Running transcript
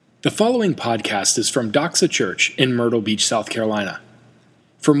The following podcast is from Doxa Church in Myrtle Beach, South Carolina.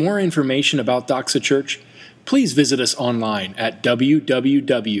 For more information about Doxa Church, please visit us online at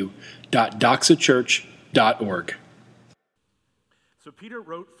www.doxachurch.org. So Peter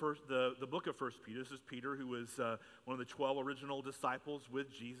wrote the book of 1 Peter. This is Peter, who was one of the 12 original disciples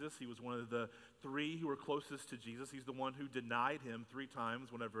with Jesus. He was one of the three who were closest to Jesus. He's the one who denied him 3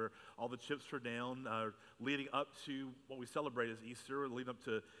 times whenever all the chips were down, leading up to what we celebrate as Easter, leading up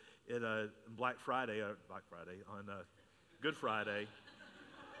to Black Friday, on Good Friday.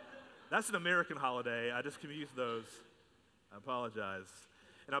 That's an American holiday. I just confused those. I apologize.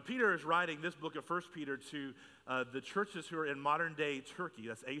 And now Peter is writing this book of 1 Peter to the churches who are in modern-day Turkey,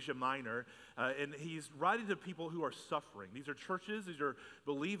 that's Asia Minor, and he's writing to people who are suffering. These are churches, these are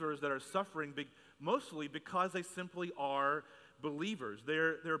believers that are suffering mostly because they simply are believers.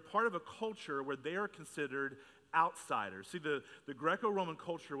 They're part of a culture where they are considered outsiders. See, the Greco-Roman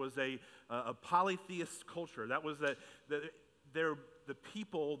culture was a polytheist culture. That was the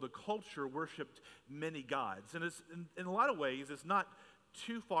people, the culture, worshipped many gods. And it's, in a lot of ways, it's not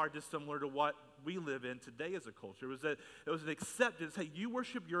too far dissimilar to what we live in today as a culture. It was an acceptance. Hey, you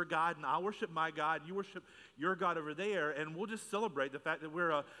worship your God, and I worship my God. You worship your God over there, and we'll just celebrate the fact that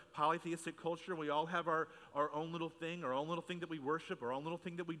we're a polytheistic culture. We all have our own little thing that we worship, our own little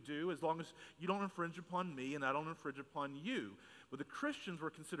thing that we do, as long as you don't infringe upon me and I don't infringe upon you. But the Christians were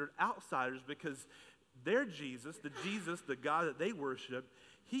considered outsiders because their Jesus, the God that they worshiped,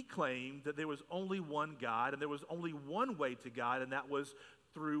 he claimed that there was only one God and there was only one way to God, and that was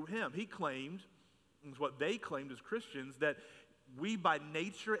through him. He claimed, and what they claimed as Christians, that we by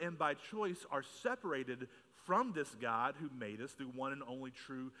nature and by choice are separated from this God who made us, the one and only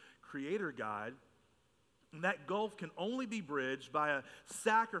true creator God. And that gulf can only be bridged by a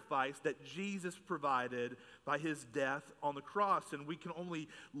sacrifice that Jesus provided by his death on the cross. And we can only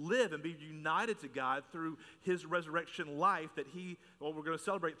live and be united to God through his resurrection life that we're going to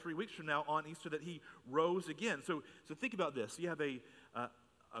celebrate 3 weeks from now on Easter, that he rose again. So think about this. You have a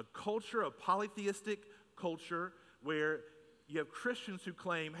culture, a polytheistic culture, where you have Christians who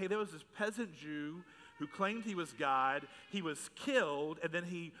claim, hey, there was this peasant Jew who claimed he was God, he was killed, and then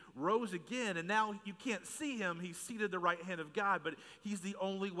he rose again, and now you can't see him, he's seated at the right hand of God, but he's the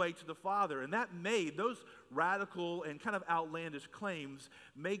only way to the Father. And that those radical and kind of outlandish claims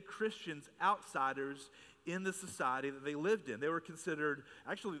made Christians outsiders in the society that they lived in.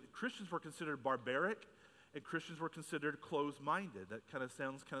 Christians were considered barbaric, and Christians were considered closed-minded. That kind of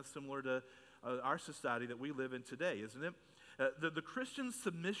sounds kind of similar to our society that we live in today, isn't it? The Christian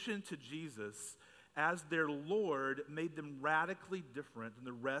submission to Jesus as their Lord made them radically different than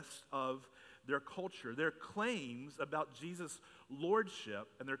the rest of their culture. Their claims about Jesus' lordship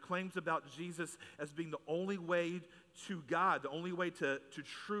and their claims about Jesus as being the only way to God, the only way to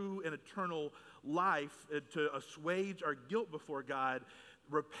true and eternal life, to assuage our guilt before God,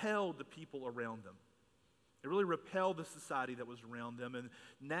 repelled the people around them. It really repelled the society that was around them. And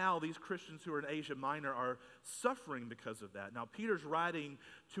now these Christians who are in Asia Minor are suffering because of that. Now Peter's writing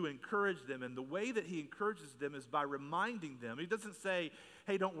to encourage them, and the way that he encourages them is by reminding them. He doesn't say,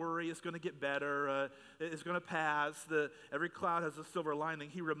 hey, don't worry, it's going to get better, it's going to pass, every cloud has a silver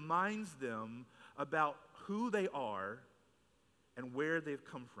lining. He reminds them about who they are and where they've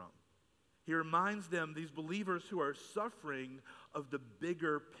come from. He reminds them, these believers who are suffering, of the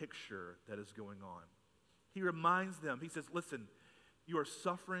bigger picture that is going on. He reminds them, he says, listen, you are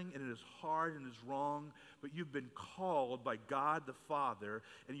suffering and it is hard and it is wrong, but you've been called by God the Father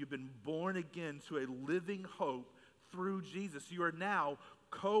and you've been born again to a living hope through Jesus. You are now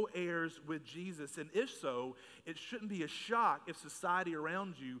co-heirs with Jesus, and if so, it shouldn't be a shock if society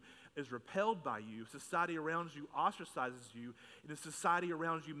around you is repelled by you, if society around you ostracizes you, and if society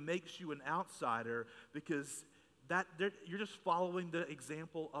around you makes you an outsider, because you're just following the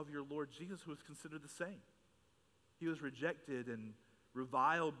example of your Lord Jesus, who was considered the same. He was rejected and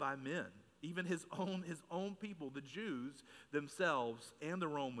reviled by men, even his own people, the Jews themselves and the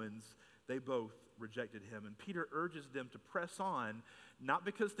Romans. They both rejected him. And Peter urges them to press on, not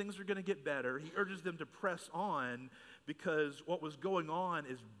because things are going to get better. He urges them to press on because what was going on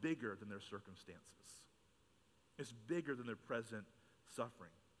is bigger than their circumstances. It's bigger than their present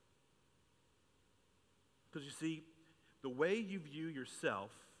suffering. Because you see, the way you view yourself,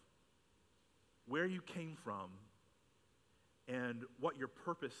 where you came from, and what your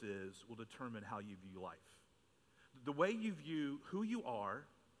purpose is will determine how you view life. The way you view who you are,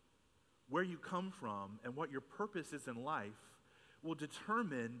 where you come from, and what your purpose is in life will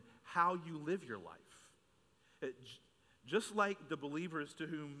determine how you live your life. Just like the believers to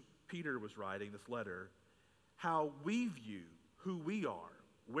whom Peter was writing this letter, how we view who we are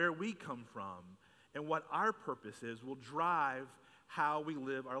where we come from, and what our purpose is will drive how we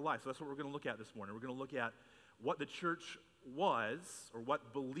live our life. So that's what we're going to look at this morning. We're going to look at what the church was, or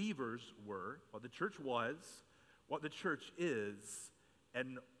what believers were, what the church was, what the church is,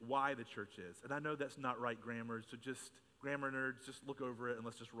 and why the church is. And I know that's not right grammar, so just grammar nerds, just look over it and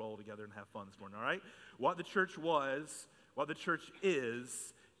let's just roll together and have fun this morning, all right? What the church was, what the church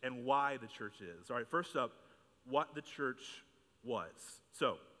is, and why the church is. All right, first up, what the church was.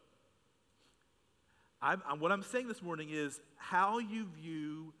 So, what I'm saying this morning is how you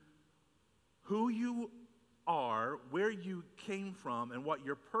view who you are, where you came from, and what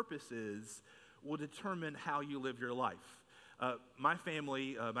your purpose is will determine how you live your life. My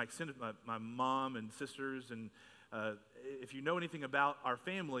family, my mom and sisters, and if you know anything about our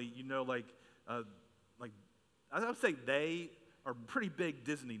family, you know, I would say they are pretty big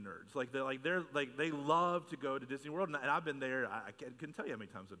Disney nerds. They love to go to Disney World, and I've been there. I couldn't tell you how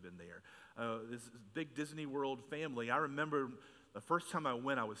many times I've been there. This big Disney World family. I remember the first time I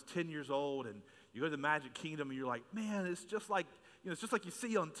went, I was 10 years old, and you go to the Magic Kingdom, and you're like, man, it's just like you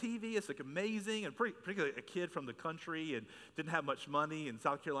see on TV. It's like amazing, and particularly a kid from the country and didn't have much money in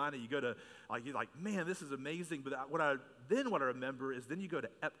South Carolina. You go to you're like, man, this is amazing. But what I remember is then you go to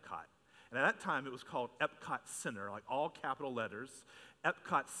Epcot. And at that time, it was called Epcot Center, like all capital letters,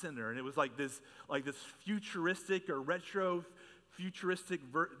 Epcot Center. And it was like this futuristic or retro futuristic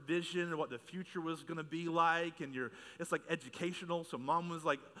vision of what the future was going to be like. And it's like educational. So mom was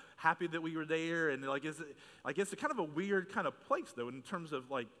like happy that we were there. And it's kind of a weird kind of place, though, in terms of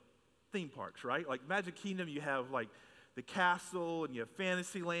like theme parks, right? Like Magic Kingdom, you have like the castle, and you have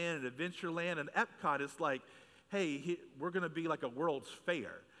Fantasyland and Adventureland. And Epcot is like, hey, we're going to be like a World's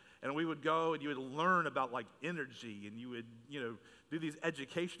Fair. And we would go and you would learn about like energy, and you would, do these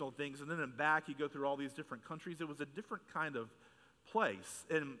educational things. And then in back, you go through all these different countries. It was a different kind of place.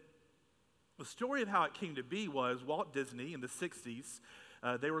 And the story of how it came to be was Walt Disney in the 60s,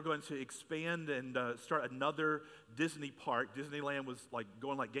 they were going to expand and start another Disney park. Disneyland was like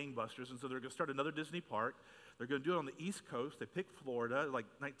going like gangbusters, and so they're going to start another Disney park. They're going to do it on the East Coast. They picked Florida, like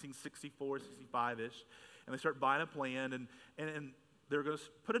 1964, 65-ish, and they start buying up land, and they're going to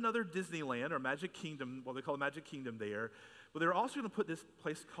put another Disneyland or Magic Kingdom, what they call a Magic Kingdom there, but they're also going to put this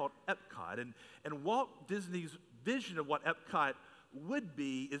place called Epcot. And Walt Disney's vision of what Epcot would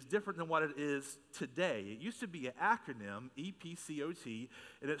be is different than what it is today. It used to be an acronym, EPCOT,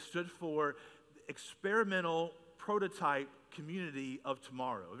 and it stood for Experimental Prototype Community of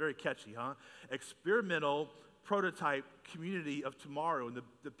Tomorrow. Very catchy, huh? Experimental Prototype Community of Tomorrow. And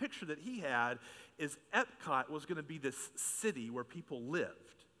the picture that he had is Epcot was going to be this city where people lived.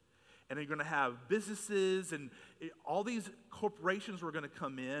 And you're going to have businesses, and all these corporations were going to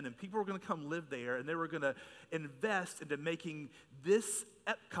come in, and people were going to come live there, and they were going to invest into making this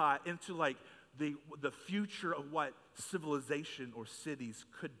Epcot into like the future of what civilization or cities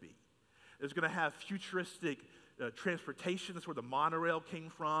could be. It was going to have futuristic transportation. That's where the monorail came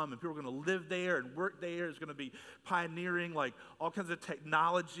from, and people were going to live there and work there. It's going to be pioneering like all kinds of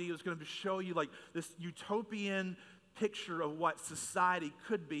technology. It was going to show you like this utopian picture of what society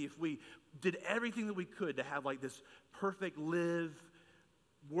could be if we did everything that we could to have like this perfect live,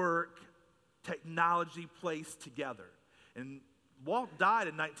 work, technology place together. And Walt died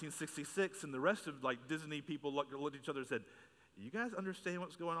in 1966, and the rest of like Disney people looked at each other and said, you guys understand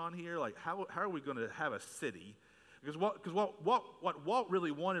what's going on here? Like, how are we going to have a city? Because what Walt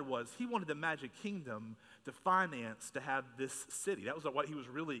really wanted was he wanted the Magic Kingdom to finance to have this city. That was what he was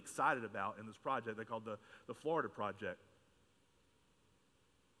really excited about in this project they called the Florida Project.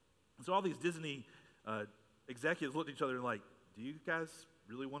 And so all these Disney executives looked at each other and like, do you guys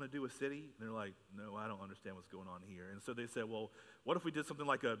really want to do a city? And they're like, no, I don't understand what's going on here. And so they said, well, what if we did something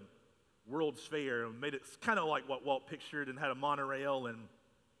like a World's Fair and made it kind of like what Walt pictured and had a monorail and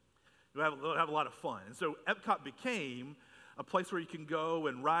we'll have a lot of fun. And so Epcot became a place where you can go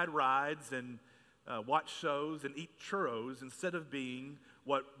and ride rides and watch shows and eat churros instead of being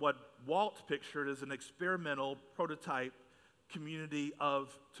what Walt pictured as an experimental prototype community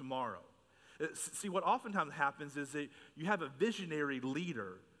of tomorrow. See, what oftentimes happens is that you have a visionary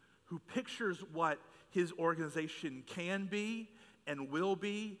leader who pictures what his organization can be and will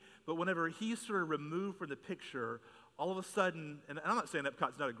be, but whenever he's sort of removed from the picture, all of a sudden, and I'm not saying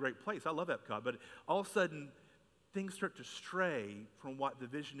Epcot's not a great place, I love Epcot, but all of a sudden, things start to stray from what the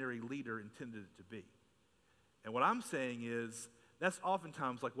visionary leader intended it to be. And what I'm saying is, that's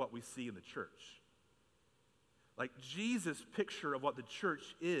oftentimes like what we see in the church. Like Jesus' picture of what the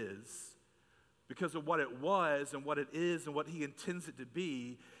church is, because of what it was and what it is and what he intends it to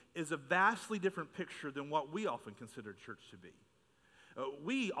be, is a vastly different picture than what we often consider church to be.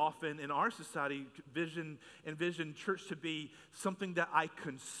 We often in our society envision church to be something that I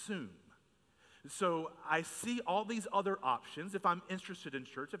consume. So I see all these other options if I'm interested in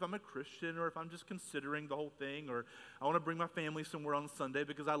church, if I'm a Christian, or if I'm just considering the whole thing, or I want to bring my family somewhere on Sunday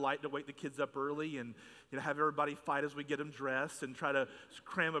because I like to wake the kids up early and have everybody fight as we get them dressed and try to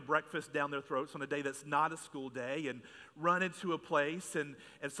cram a breakfast down their throats on a day that's not a school day, and run into a place and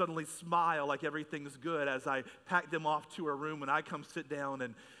suddenly smile like everything's good as I pack them off to a room and I come sit down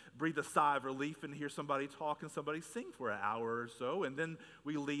and breathe a sigh of relief and hear somebody talk and somebody sing for an hour or so, and then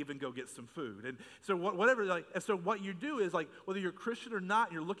we leave and go get some food. And so what you do is, like, whether you're Christian or not,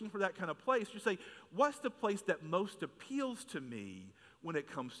 and you're looking for that kind of place, you say, what's the place that most appeals to me when it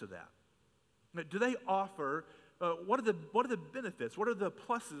comes to that? Now, do they offer, what are the benefits? What are the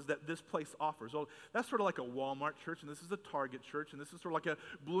pluses that this place offers? Well, that's sort of like a Walmart church, and this is a Target church, and this is sort of like a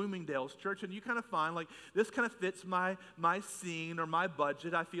Bloomingdale's church, and you kind of find, like, this kind of fits my scene or my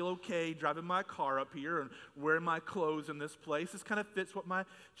budget. I feel okay driving my car up here and wearing my clothes in this place. This kind of fits what my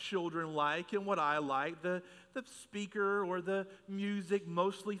children like and what I like. The speaker or the music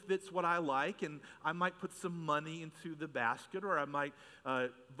mostly fits what I like, and I might put some money into the basket, or I might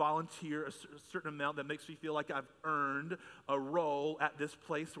volunteer a certain amount that makes me feel like I've earned a role at this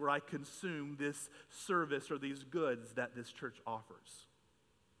place where I consume this service or these goods that this church offers.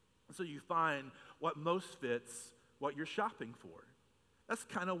 And so you find what most fits what you're shopping for. That's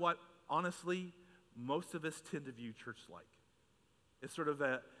kind of what, honestly, most of us tend to view church like. It's sort of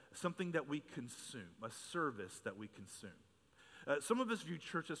something that we consume, a service that we consume. Some of us view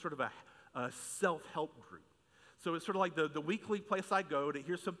church as sort of a self-help group. So it's sort of like the weekly place I go to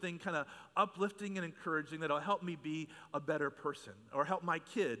hear something kind of uplifting and encouraging that'll help me be a better person, or help my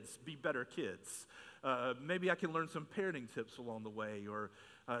kids be better kids. Maybe I can learn some parenting tips along the way, or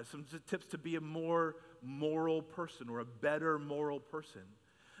some tips to be a more moral person, or a better moral person.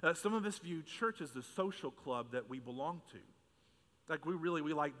 Some of us view church as the social club that we belong to. Like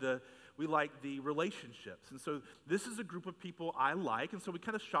we like the relationships. And so this is a group of people I like, and so we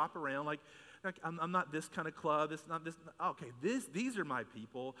kind of shop around like I'm not this kind of club, it's not this, okay, these are my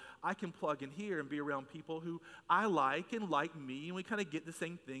people. I can plug in here and be around people who I like and like me, and we kind of get the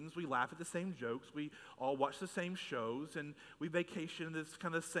same things, we laugh at the same jokes, we all watch the same shows, and we vacation this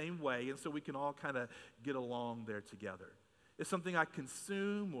kind of same way, and so we can all kind of get along there together. It's something I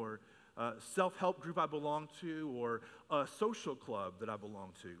consume, or a self-help group I belong to, or a social club that I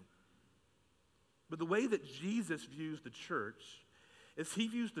belong to. But the way that Jesus views the church is he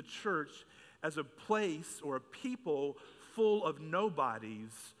views the church as a place or a people full of nobodies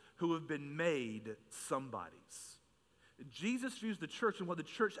who have been made somebodies. Jesus views the church, and what the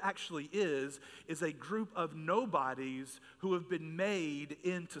church actually is a group of nobodies who have been made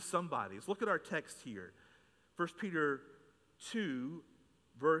into somebodies. Look at our text here. 1 Peter 2,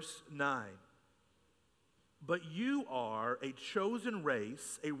 verse 9. But you are a chosen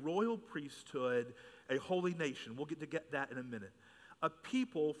race, a royal priesthood, a holy nation. We'll get that in a minute. A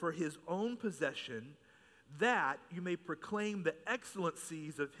people for his own possession, that you may proclaim the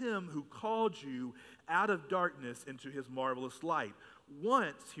excellencies of him who called you out of darkness into his marvelous light.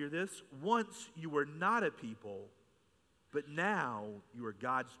 Once, hear this, once you were not a people, but now you are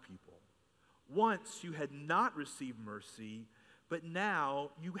God's people. Once you had not received mercy, but now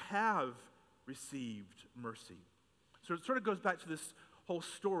you have received mercy. So it sort of goes back to this whole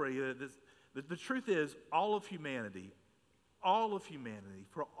story. The truth is, all of humanity,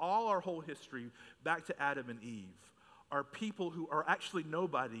 for all our whole history, back to Adam and Eve, are people who are actually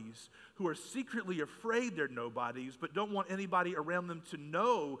nobodies, who are secretly afraid they're nobodies, but don't want anybody around them to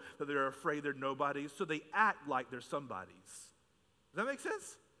know that they're afraid they're nobodies, so they act like they're somebodies. Does that make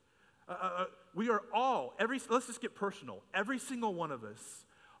sense? We are all, let's just get personal. Every single one of us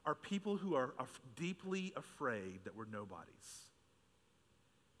are people who are deeply afraid that we're nobodies.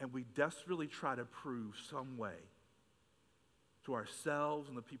 And we desperately try to prove some way to ourselves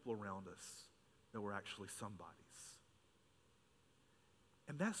and the people around us that we're actually somebodies.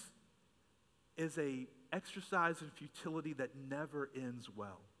 And that is an exercise in futility that never ends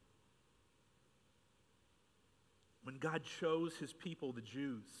well. When God chose his people, the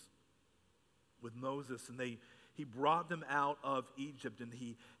Jews, with Moses, and he brought them out of Egypt, and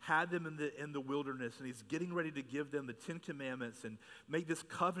he had them in the wilderness, and he's getting ready to give them the 10 Commandments and make this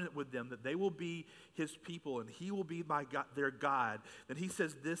covenant with them that they will be his people and he will be their God. Then he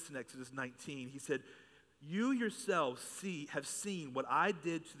says this in Exodus 19. He said, you yourselves have seen what I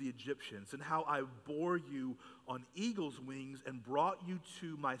did to the Egyptians and how I bore you on eagle's wings and brought you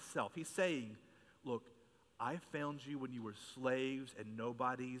to myself. He's saying, look, I found you when you were slaves and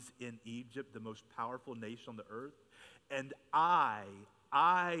nobodies in Egypt, the most powerful nation on the earth, and I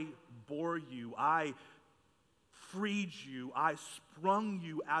bore you, I freed you, I sprung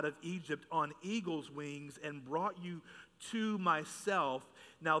you out of Egypt on eagle's wings and brought you to myself.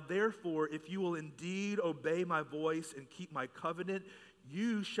 Now therefore, if you will indeed obey my voice and keep my covenant,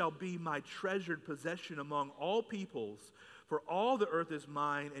 you shall be my treasured possession among all peoples, for all the earth is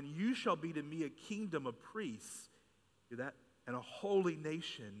mine, and you shall be to me a kingdom of priests. Hear that? And a holy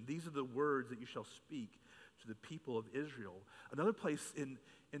nation. These are the words that you shall speak to the people of Israel. Another place in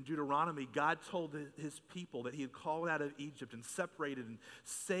Deuteronomy, God told his people that he had called out of Egypt and separated and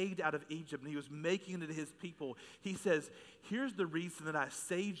saved out of Egypt, and he was making it his people. He says, here's the reason that I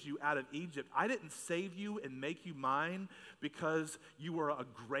saved you out of Egypt. I didn't save you and make you mine because you were a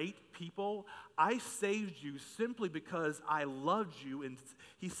great people. I saved you simply because I loved you, and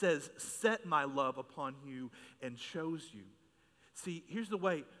he says, set my love upon you and chose you. See, here's the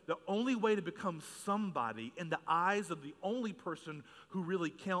way. The only way to become somebody in the eyes of the only person who really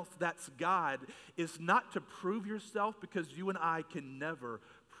counts, that's God, is not to prove yourself, because you and I can never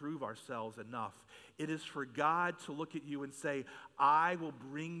prove ourselves enough. It is for God to look at you and say, I will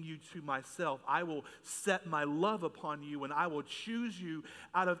bring you to myself. I will set my love upon you, and I will choose you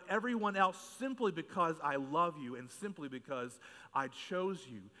out of everyone else simply because I love you and simply because I chose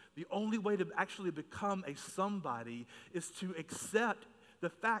you. The only way to actually become a somebody is to accept the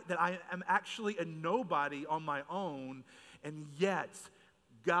fact that I am actually a nobody on my own, and yet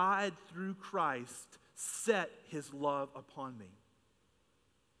God, through Christ, set his love upon me.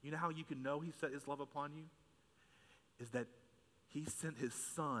 You know how you can know he set his love upon you? Is that he sent his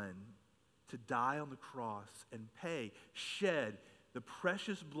son to die on the cross and shed the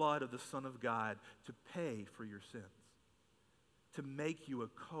precious blood of the Son of God to pay for your sins, to make you a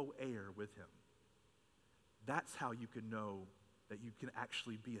co-heir with him. That's how you can know that you can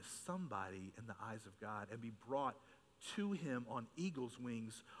actually be a somebody in the eyes of God and be brought to him on eagle's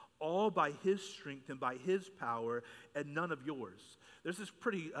wings, all by his strength and by his power, and none of yours. There's this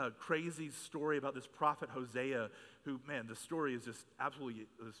pretty crazy story about this prophet Hosea, who, man, the story is just absolutely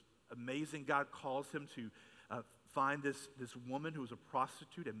amazing. God calls him to find this woman who was a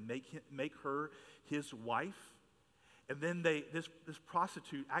prostitute and make her his wife. And then this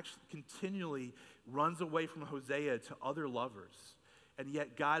prostitute actually continually runs away from Hosea to other lovers. And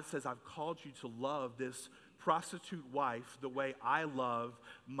yet God says, I've called you to love this prostitute wife the way I love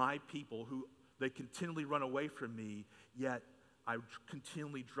my people, who they continually run away from me, yet I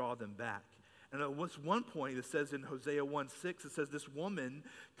continually draw them back. And at one point, it says in Hosea 1:6, it says, this woman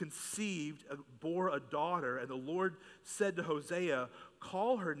conceived, bore a daughter, and the Lord said to Hosea,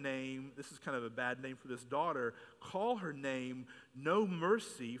 call her name, this is kind of a bad name for this daughter, call her name No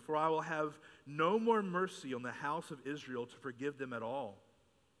Mercy, for I will have no more mercy on the house of Israel to forgive them at all.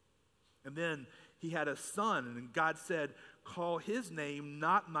 And then he had a son, and God said, call his name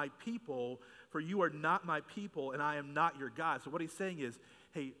Not My People, for you are not my people, and I am not your God. So what he's saying is,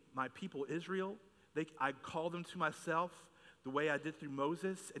 hey, my people Israel, I called them to myself the way I did through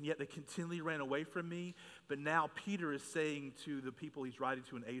Moses, and yet they continually ran away from me. But now Peter is saying to the people he's writing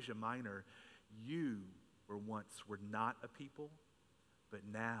to in Asia Minor, you were not a people, but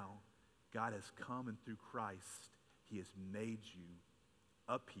now God has come, and through Christ, he has made you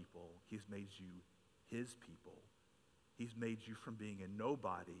a people. He's made you his people. He's made you from being a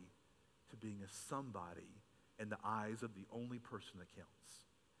nobody to being a somebody in the eyes of the only person that counts.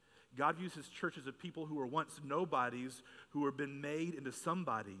 God views his church as a people who were once nobodies who have been made into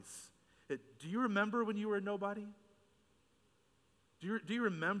somebodies. Do you remember when you were a nobody? Do you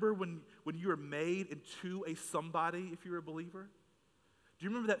remember when you were made into a somebody if you were a believer? Do you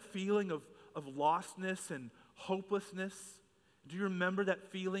remember that feeling of lostness and hopelessness? Do you remember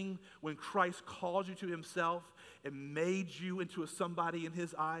that feeling when Christ called you to himself and made you into a somebody in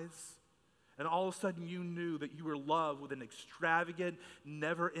his eyes? And all of a sudden you knew that you were loved with an extravagant,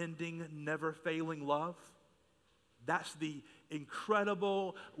 never-ending, never-failing love? That's the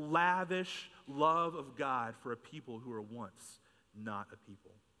incredible, lavish love of God for a people who were once not a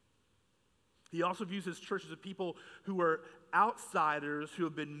people. He also views his church as a people who are outsiders who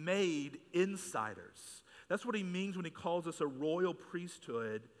have been made insiders. That's what he means when he calls us a royal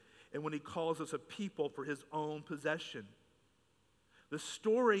priesthood and when he calls us a people for his own possession. The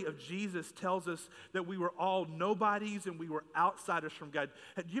story of Jesus tells us that we were all nobodies and we were outsiders from God.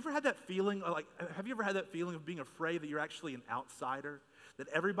 Have you ever had that feeling, of being afraid that you're actually an outsider? That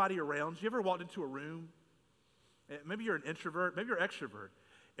everybody around you, ever walked into a room? Maybe you're an introvert, maybe you're an extrovert,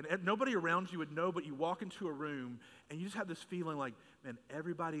 and nobody around you would know, but you walk into a room and you just have this feeling like, man,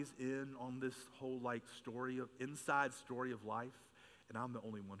 everybody's in on this whole inside story of life, and I'm the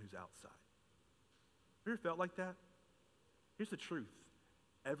only one who's outside. Have you ever felt like that? Here's the truth.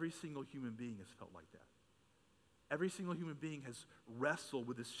 Every single human being has felt like that. Every single human being has wrestled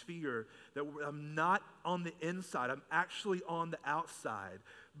with this fear that I'm not on the inside, I'm actually on the outside.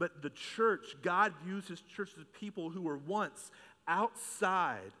 But the church, God views his church as people who were once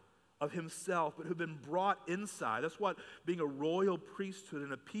outside of himself, but who've been brought inside. That's what being a royal priesthood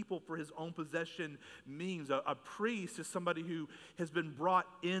and a people for his own possession means. A priest is somebody who has been brought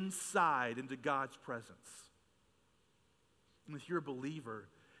inside into God's presence. And if you're a believer,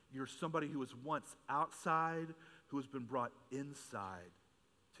 you're somebody who was once outside, who has been brought inside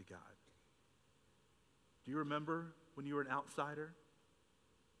to God. Do you remember when you were an outsider?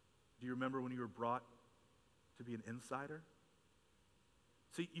 Do you remember when you were brought to be an insider?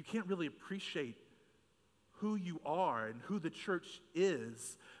 See, you can't really appreciate who you are and who the church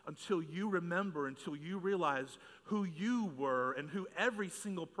is until you remember, until you realize who you were and who every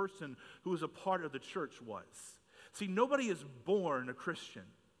single person who was a part of the church was. See, nobody is born a Christian.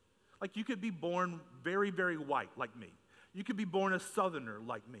 Like, you could be born very, very white, like me. You could be born a Southerner,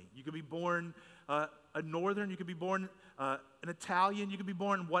 like me. You could be born a Northern. You could be born an Italian. You could be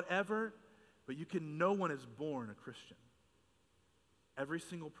born whatever. But no one is born a Christian. Every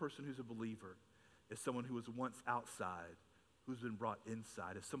single person who's a believer is someone who was once outside, who's been brought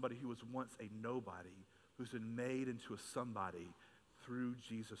inside, is somebody who was once a nobody, who's been made into a somebody through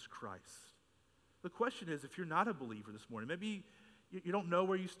Jesus Christ. The question is, if you're not a believer this morning, maybe you don't know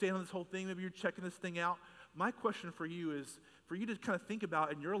where you stand on this whole thing, maybe you're checking this thing out. My question for you is, for you to kind of think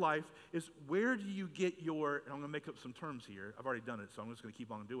about in your life is, where do you get your, and I'm going to make up some terms here, I've already done it, so I'm just going to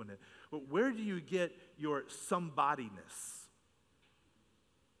keep on doing it, but where do you get your somebodyness?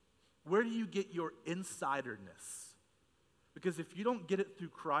 Where do you get your insiderness? Because if you don't get it through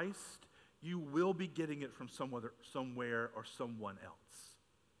Christ, you will be getting it from somewhere or someone else.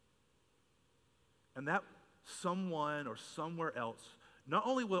 And that someone or somewhere else not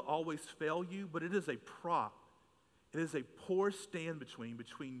only will always fail you, but it is a prop. It is a poor stand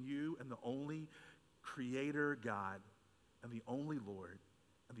between you and the only Creator God and the only Lord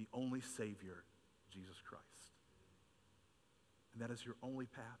and the only Savior, Jesus Christ. And that is your only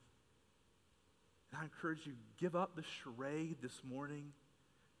path. And I encourage you, give up the charade this morning,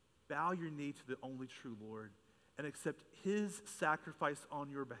 bow your knee to the only true Lord, and accept his sacrifice on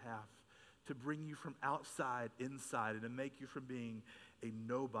your behalf to bring you from outside inside and to make you from being a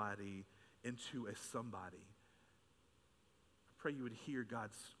nobody into a somebody. I pray you would hear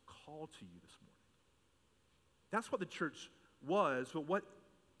God's call to you this morning. That's what the church was, but what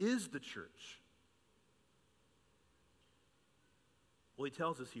is the church? Well, he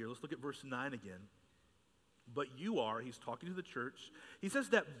tells us here, let's look at verse 9 again. But you are, he's talking to the church. He says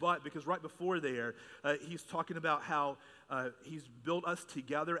that but because right before there, he's talking about how he's built us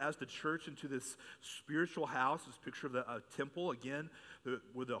together as the church into this spiritual house, this picture of the temple, again,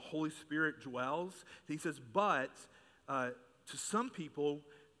 where the Holy Spirit dwells. He says, but to some people,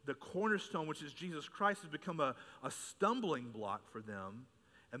 the cornerstone, which is Jesus Christ, has become a stumbling block for them.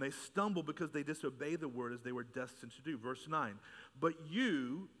 And they stumble because they disobey the word as they were destined to do. Verse 9, but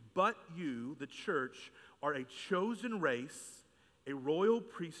you, the church, are a chosen race, a royal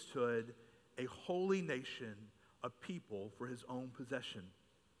priesthood, a holy nation, a people for his own possession.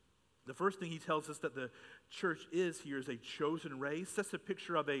 The first thing he tells us that the church is here is a chosen race. That's a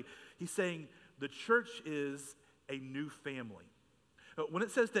picture of he's saying the church is a new family. When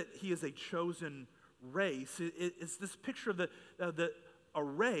it says that he is a chosen race, it's this picture of a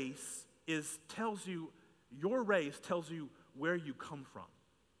race tells you, your race tells you where you come from.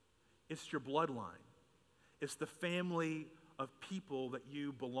 It's your bloodline. It's the family of people that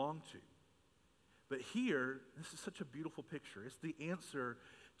you belong to. But here, this is such a beautiful picture. It's the answer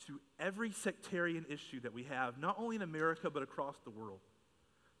to every sectarian issue that we have, not only in America, but across the world.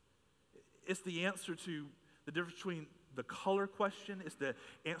 It's the answer to the difference between the color question. It's the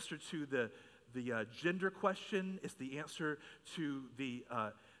answer to the gender question. It's the answer to the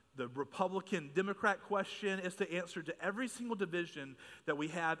Republican-Democrat question. It's the answer to every single division that we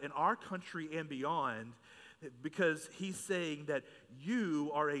have in our country and beyond, because he's saying that you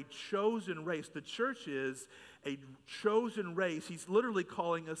are a chosen race. The church is a chosen race. He's literally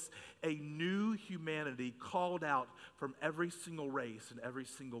calling us a new humanity called out from every single race and every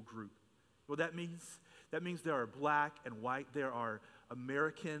single group. What that means? That means there are black and white, there are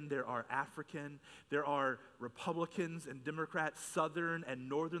American, there are African, there are Republicans and Democrats, Southern and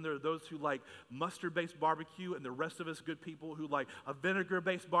Northern. There are those who like mustard-based barbecue, and the rest of us good people who like a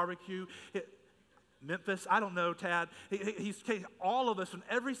vinegar-based barbecue. Memphis, I don't know, Tad. He's taking all of us from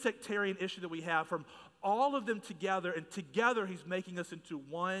every sectarian issue that we have, from all of them together, and together he's making us into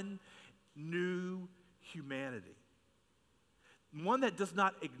one new humanity. one that does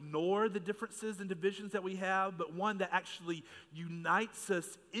not ignore the differences and divisions that we have, but one that actually unites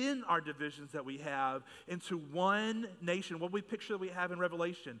us in our divisions that we have into one nation. What we picture that we have in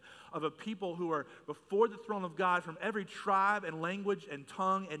Revelation of a people who are before the throne of God from every tribe and language and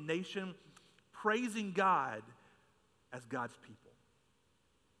tongue and nation, praising God as God's people.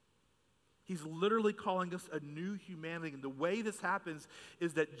 He's literally calling us a new humanity. And the way this happens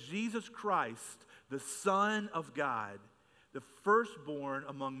is that Jesus Christ, the Son of God, the firstborn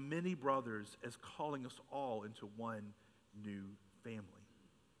among many brothers, is calling us all into one new family.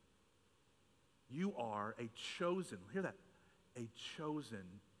 You are a chosen, hear that, a chosen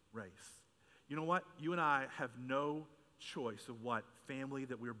race. You know what? You and I have no choice of what family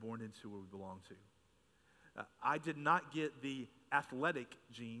that we were born into or we belong to. I did not get the athletic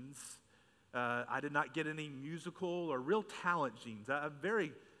genes. I did not get any musical or real talent genes. I'm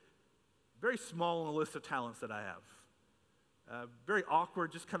very, very small on the list of talents that I have. Very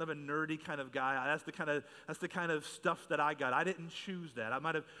awkward, just kind of a nerdy kind of guy. That's the kind of stuff that I got. I didn't choose that. I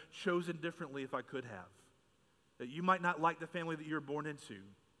might have chosen differently if I could have. You might not like the family that you were born into.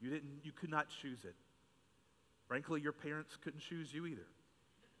 You could not choose it. Frankly, your parents couldn't choose you either.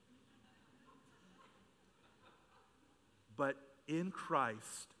 But in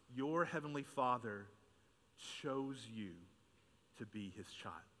Christ, your heavenly Father chose you to be his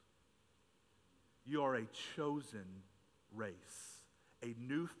child. You are a chosen race, a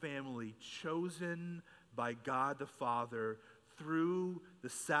new family chosen by God the Father through the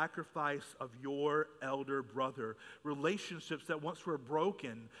sacrifice of your elder brother. Relationships that once were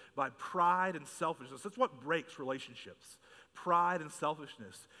broken by pride and selfishness. That's what breaks relationships. Pride and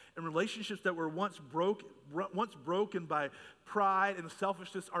selfishness. And relationships that were once broken by pride and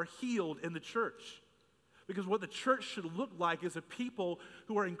selfishness are healed in the church. Because what the church should look like is a people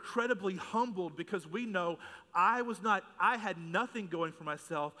who are incredibly humbled, because we know I had nothing going for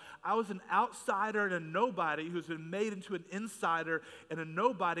myself. I was an outsider and a nobody who's been made into an insider and a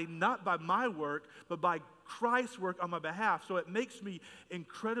nobody, not by my work, but by Christ's work on my behalf. So it makes me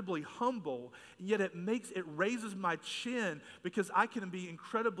incredibly humble, and yet it raises my chin, because I can be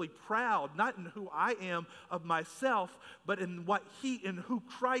incredibly proud, not in who I am of myself, but in who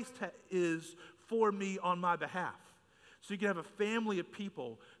Christ is for me on my behalf. So you can have a family of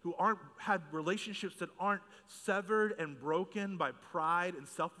people who have relationships that aren't severed and broken by pride and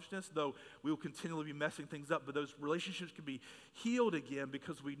selfishness, though we will continually be messing things up, but those relationships can be healed again,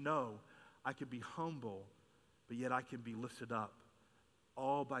 because we know I can be humble, but yet I can be lifted up,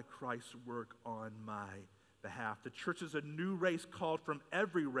 all by Christ's work on my behalf. The church is a new race called from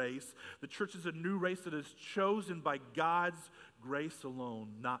every race. The church is a new race that is chosen by God's grace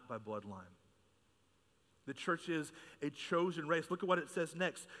alone, not by bloodline. The church is a chosen race. Look at what it says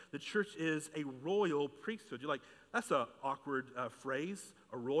next. The church is a royal priesthood. You're like, that's an awkward phrase,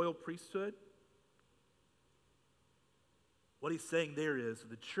 a royal priesthood. What he's saying there is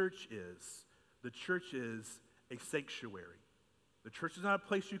the church is a sanctuary. The church is not a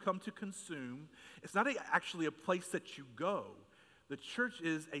place you come to consume. It's not actually a place that you go. The church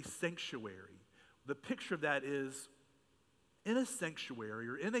is a sanctuary. The picture of that is in a sanctuary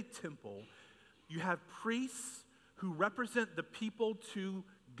or in a temple, you have priests who represent the people to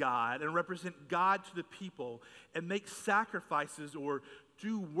God and represent God to the people and make sacrifices or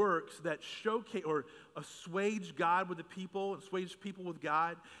do works that showcase or assuage God with the people, assuage people with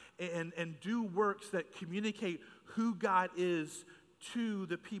God, and do works that communicate who God is to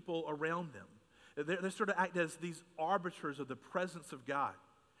the people around them. They sort of act as these arbiters of the presence of God.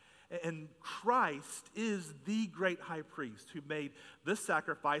 And Christ is the great high priest who made this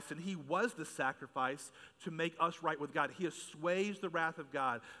sacrifice, and he was the sacrifice to make us right with God. He assuaged the wrath of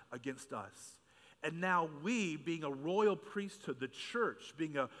God against us. And now we, being a royal priesthood, the church,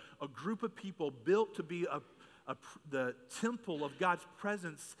 being a group of people built to be the temple of God's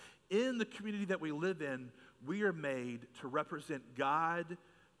presence in the community that we live in, we are made to represent God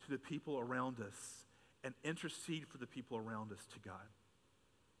to the people around us and intercede for the people around us to God.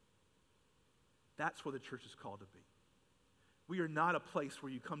 That's what the church is called to be. We are not a place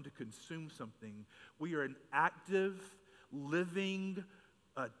where you come to consume something. We are an active, living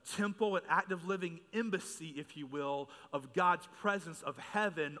temple, an active, living embassy, if you will, of God's presence of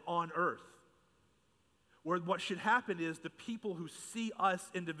heaven on earth. Where what should happen is the people who see us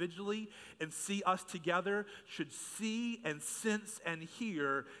individually and see us together should see and sense and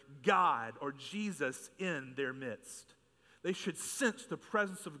hear God or Jesus in their midst. They should sense the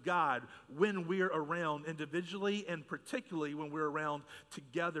presence of God when we're around individually, and particularly when we're around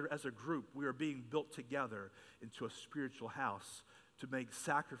together as a group. We are being built together into a spiritual house to make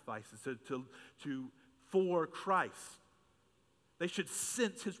sacrifices for Christ. They should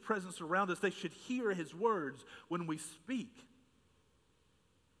sense his presence around us. They should hear his words when we speak.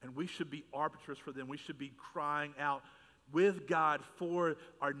 And we should be arbiters for them. We should be crying out with God for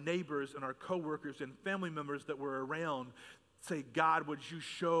our neighbors and our coworkers and family members that we're around. Say, God, would you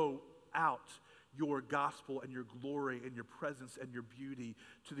show out your gospel and your glory and your presence and your beauty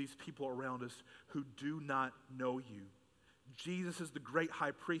to these people around us who do not know you. Jesus is the great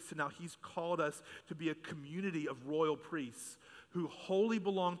high priest, and now he's called us to be a community of royal priests who wholly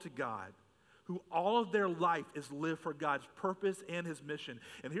belong to God, who all of their life is lived for God's purpose and his mission.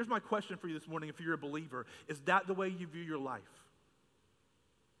 And here's my question for you this morning, if you're a believer. Is that the way you view your life?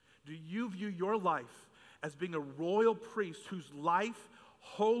 Do you view your life as being a royal priest whose life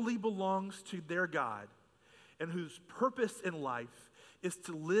wholly belongs to their God and whose purpose in life is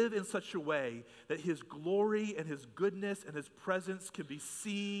to live in such a way that his glory and his goodness and his presence can be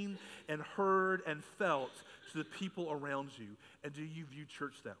seen and heard and felt to the people around you? And do you view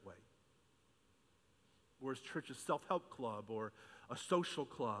church that way? Or is church a self-help club or a social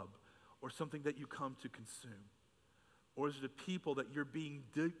club or something that you come to consume? Or is it a people that you're being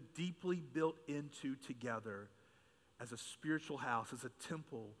deeply built into together as a spiritual house, as a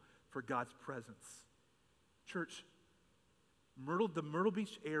temple for God's presence? Church, the Myrtle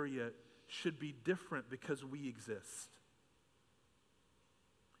Beach area should be different because we exist.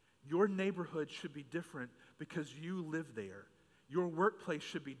 Your neighborhood should be different because you live there. Your workplace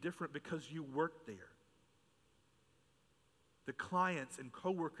should be different because you work there. The clients and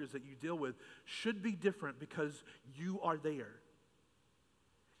coworkers that you deal with should be different because you are there.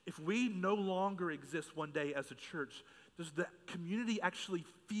 If we no longer exist one day as a church, does the community actually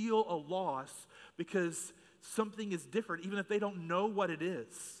feel a loss because something is different, even if they don't know what it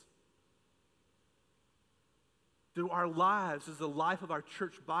is? Do our lives, as the life of our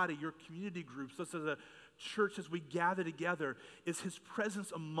church body, your community groups, us as a church, as we gather together, is his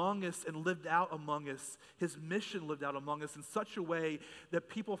presence among us and lived out among us, his mission lived out among us in such a way that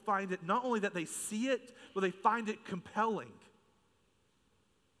people find it, not only that they see it, but they find it compelling?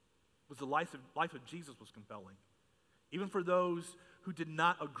 The life of Jesus was compelling. Even for those who did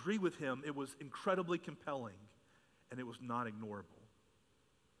not agree with him, it was incredibly compelling, and it was not ignorable.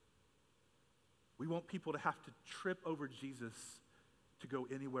 We want people to have to trip over Jesus to go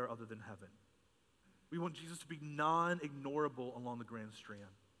anywhere other than heaven. We want Jesus to be non-ignorable along the Grand Strand.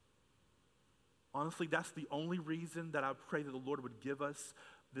 Honestly, that's the only reason that I pray that the Lord would give us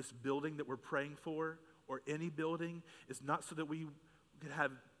this building that we're praying for, or any building, is not so that we could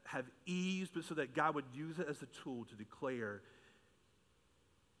have ease, but so that God would use it as a tool to declare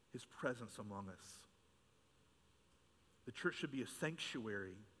his presence among us. The church should be a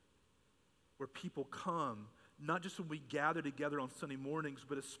sanctuary where people come, not just when we gather together on Sunday mornings,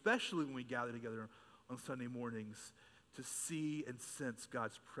 but especially when we gather together on Sunday mornings to see and sense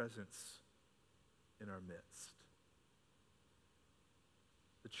God's presence in our midst.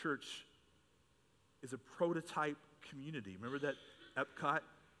 The church is a prototype community. Remember that Epcot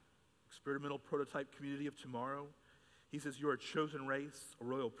experimental prototype community of tomorrow? He says, you're a chosen race, a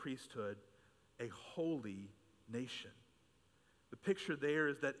royal priesthood, a holy nation. The picture there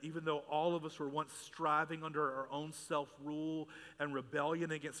is that even though all of us were once striving under our own self-rule and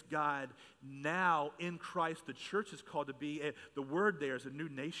rebellion against God, now in Christ the church is called to be, the word there is a new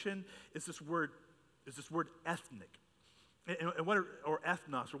nation, is this word ethnic. And or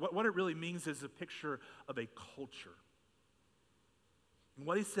ethnos, or what it really means is a picture of a culture. And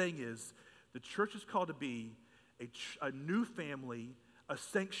what he's saying is the church is called to be a new family, a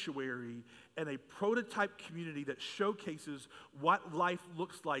sanctuary, and a prototype community that showcases what life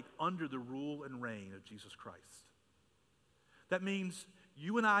looks like under the rule and reign of Jesus Christ. That means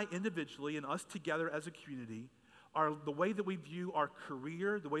you and I individually and us together as a community are the way that we view our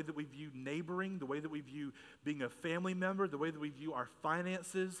career, the way that we view neighboring, the way that we view being a family member, the way that we view our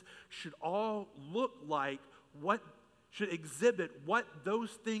finances should all look like should exhibit what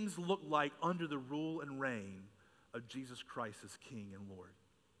those things look like under the rule and reign of Jesus Christ as King and Lord.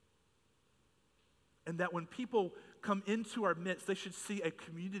 And that when people come into our midst, they should see a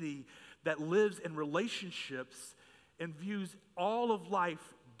community that lives in relationships and views all of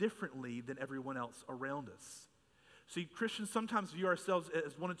life differently than everyone else around us. See, Christians sometimes view ourselves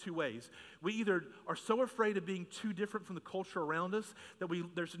as one of two ways. We either are so afraid of being too different from the culture around us that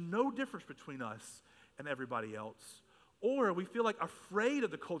there's no difference between us and everybody else. Or we feel like afraid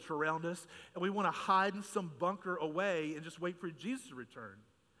of the culture around us and we want to hide in some bunker away and just wait for Jesus to return.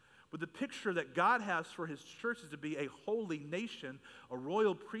 But the picture that God has for his church is to be a holy nation, a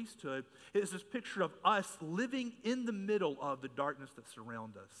royal priesthood. It is this picture of us living in the middle of the darkness that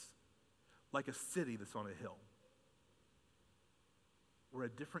surrounds us, like a city that's on a hill. or a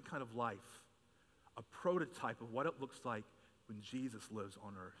different kind of life, a prototype of what it looks like when Jesus lives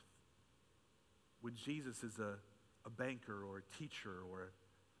on earth. When Jesus is a banker or a teacher or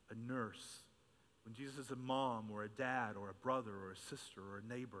a nurse, when Jesus is a mom or a dad or a brother or a sister or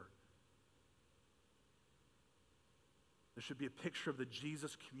a neighbor. There should be a picture of the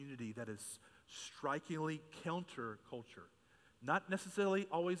Jesus community that is strikingly counterculture. Not necessarily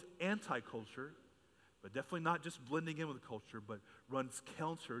always anti-culture, but definitely not just blending in with culture, but runs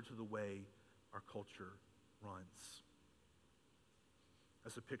counter to the way our culture runs.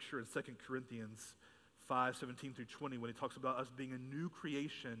 That's a picture in 2 Corinthians 5:17 through 20 when he talks about us being a new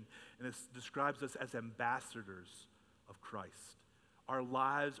creation, and it describes us as ambassadors of Christ. Our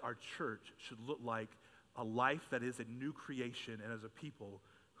lives, our church, should look like a life that is a new creation and as a people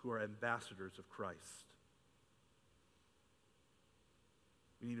who are ambassadors of Christ.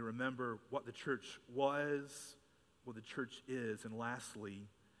 We need to remember what the church was, what the church is, and lastly,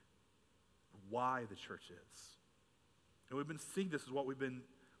 why the church is. And we've been seeing this is what we've been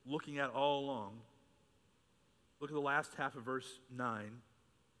looking at all along. Look at the last half of verse 9.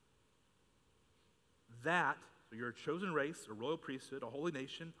 That, so you're a chosen race, a royal priesthood, a holy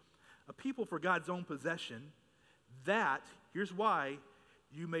nation, a people for God's own possession, that, here's why,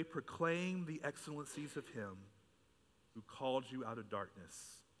 you may proclaim the excellencies of him who called you out of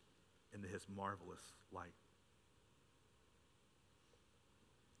darkness into his marvelous light.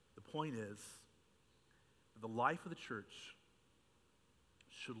 The point is that the life of the church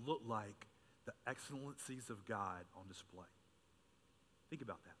should look like the excellencies of God on display. Think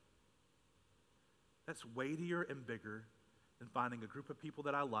about that. That's weightier and bigger than finding a group of people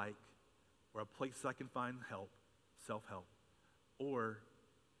that I like or a place I can find help, self-help, or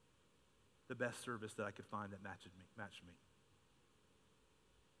the best service that I could find that matched me.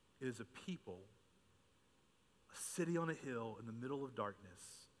 It is a people, a city on a hill in the middle of darkness,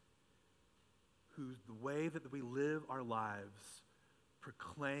 whose the way that we live our lives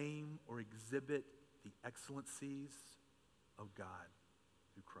proclaim or exhibit the excellencies of God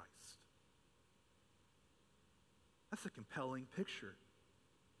through Christ. That's a compelling picture.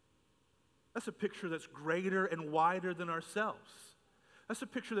 That's a picture that's greater and wider than ourselves. That's a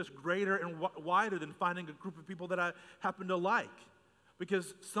picture that's greater and wider than finding a group of people that I happen to like.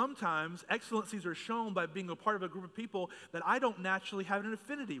 Because sometimes excellencies are shown by being a part of a group of people that I don't naturally have an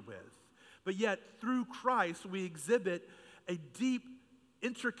affinity with. But yet, through Christ, we exhibit a deep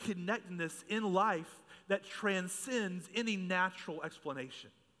interconnectedness in life that transcends any natural explanation.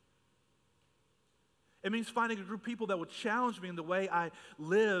 It means finding a group of people that will challenge me in the way I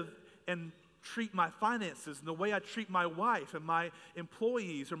live and treat my finances, and the way I treat my wife and my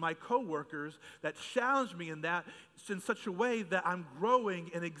employees or my coworkers, that challenge me in that in such a way that I'm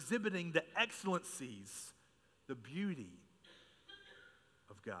growing and exhibiting the excellencies, the beauty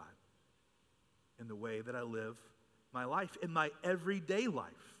of God in the way that I live my life, in my everyday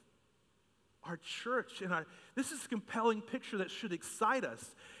life. Our church, this is a compelling picture that should excite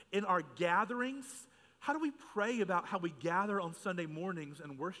us. In our gatherings, how do we pray about how we gather on Sunday mornings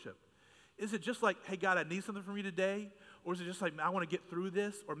and worship? Is it just like, hey, God, I need something from you today? Or is it just like, I want to get through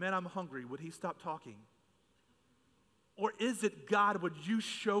this? Or, man, I'm hungry. Would he stop talking? Or is it, God, would you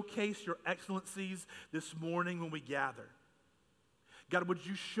showcase your excellencies this morning when we gather? God, would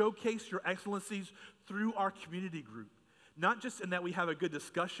you showcase your excellencies through our community group? Not just in that we have a good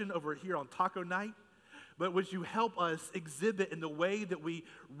discussion over here on taco night, but would you help us exhibit in the way that we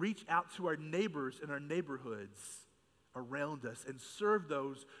reach out to our neighbors in our neighborhoods around us and serve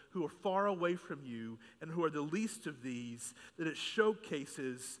those who are far away from you and who are the least of these, that it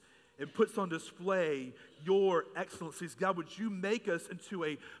showcases and puts on display your excellencies. God, would you make us into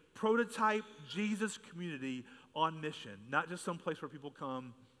a prototype Jesus community on mission, not just some place where people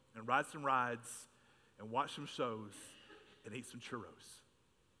come and ride some rides and watch some shows and eat some churros.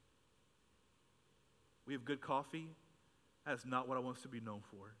 We have good coffee. That's not what I want us to be known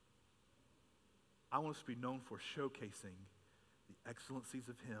for. I want us to be known for showcasing the excellencies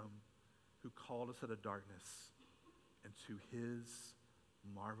of him who called us out of darkness into his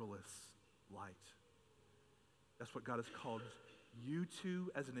marvelous light. That's what God has called you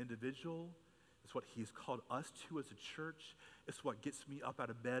to as an individual. It's what he's called us to as a church. It's what gets me up out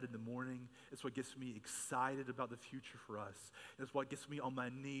of bed in the morning. It's what gets me excited about the future for us. It's what gets me on my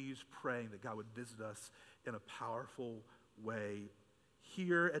knees praying that God would visit us in a powerful way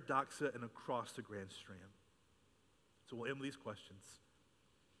here at Doxa and across the Grand Strand. So we'll end with these questions.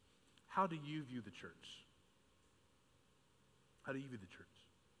 How do you view the church? How do you view the church?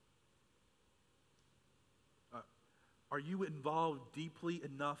 Are you involved deeply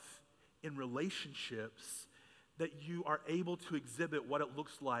enough in relationships that you are able to exhibit what it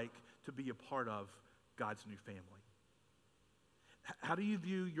looks like to be a part of God's new family? How do you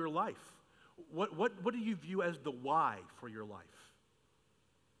view your life? What do you view as the why for your life?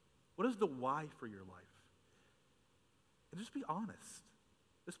 What is the why for your life? And just be honest.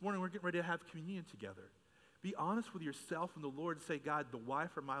 This morning we're getting ready to have communion together. Be honest with yourself and the Lord and say, God, the why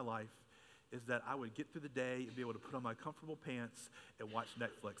for my life is that I would get through the day and be able to put on my comfortable pants and watch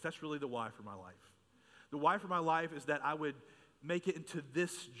Netflix. That's really the why for my life. The why for my life is that I would make it into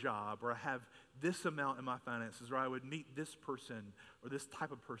this job, or have this amount in my finances, or I would meet this person or this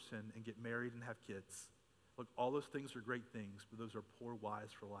type of person and get married and have kids. Look, all those things are great things, but those are poor whys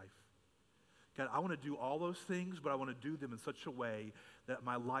for life. God, I want to do all those things, but I want to do them in such a way that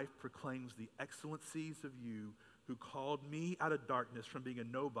my life proclaims the excellencies of you, who called me out of darkness from being a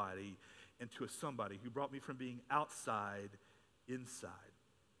nobody into a somebody, who brought me from being outside inside.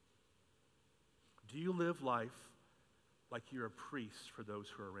 Do you live life like you're a priest for those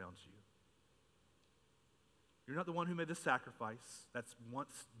who are around you? You're not the one who made the sacrifice. That's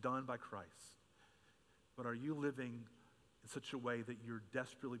once done by Christ. But are you living in such a way that you're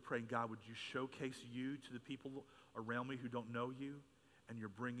desperately praying, God, would you showcase you to the people around me who don't know you? And you're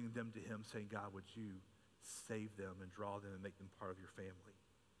bringing them to him saying, God, would you save them and draw them and make them part of your family?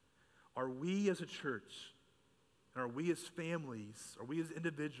 Are we as a church, and are we as families, are we as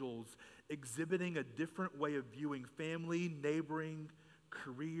individuals exhibiting a different way of viewing family, neighboring,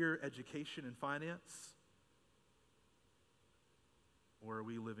 career, education, and finance? Or are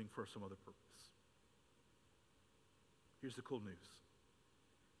we living for some other purpose? Here's the cool news.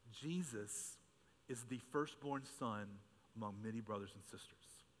 Jesus is the firstborn son among many brothers and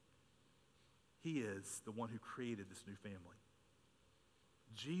sisters. He is the one who created this new family.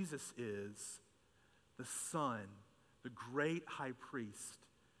 Jesus is the Son, the great high priest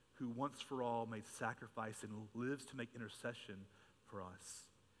who once for all made sacrifice and lives to make intercession for us.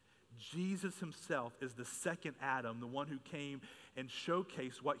 Jesus himself is the second Adam, the one who came and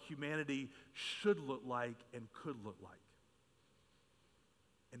showcased what humanity should look like and could look like.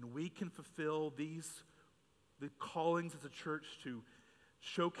 And we can fulfill the callings as a church to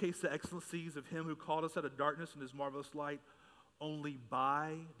showcase the excellencies of him who called us out of darkness in his marvelous light only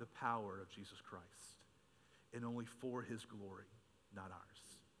by the power of Jesus Christ and only for his glory, not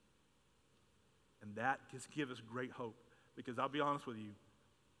ours. And that gives us great hope, because I'll be honest with you,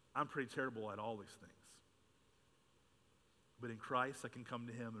 I'm pretty terrible at all these things. But in Christ, I can come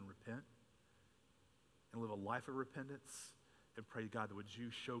to him and repent and live a life of repentance and pray to God that would you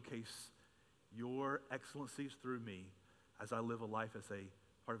showcase your excellencies through me as I live a life as a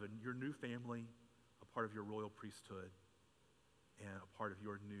part of your new family, a part of your royal priesthood, and a part of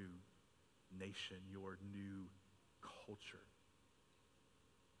your new nation, your new culture.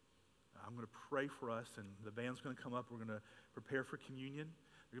 I'm going to pray for us, and the band's going to come up. We're going to prepare for communion.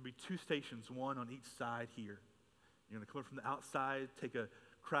 There are going to be 2 stations, one on each side here. You're going to come up from the outside, take a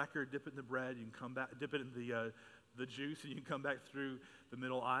cracker, dip it in the bread. You can come back, dip it in the juice, and you can come back through the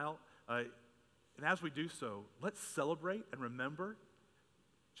middle aisle. And as we do so, let's celebrate and remember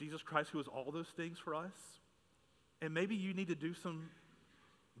Jesus Christ, who is all those things for us. And maybe you need to do some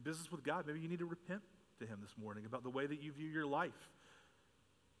business with God. Maybe you need to repent to him this morning about the way that you view your life.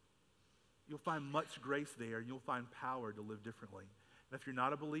 You'll find much grace there, and you'll find power to live differently. And if you're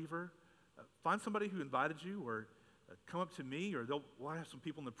not a believer, find somebody who invited you, or come up to me, or we'll have some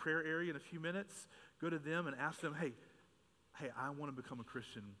people in the prayer area in a few minutes. Go to them and ask them, hey, I want to become a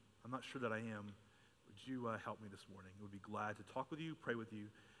Christian. I'm not sure that I am. Would you help me this morning? We'd be glad to talk with you, pray with you.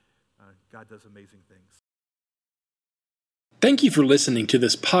 God does amazing things. Thank you for listening to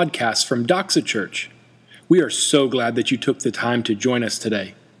this podcast from Doxa Church. We are so glad that you took the time to join us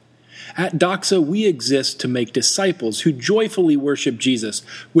today. At Doxa, we exist to make disciples who joyfully worship Jesus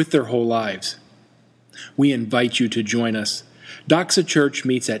with their whole lives. We invite you to join us. Doxa Church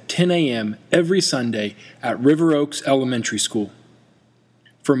meets at 10 a.m. every Sunday at River Oaks Elementary School.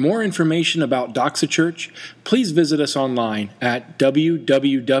 For more information about Doxa Church, please visit us online at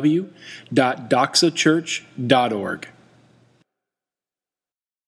www.doxachurch.org.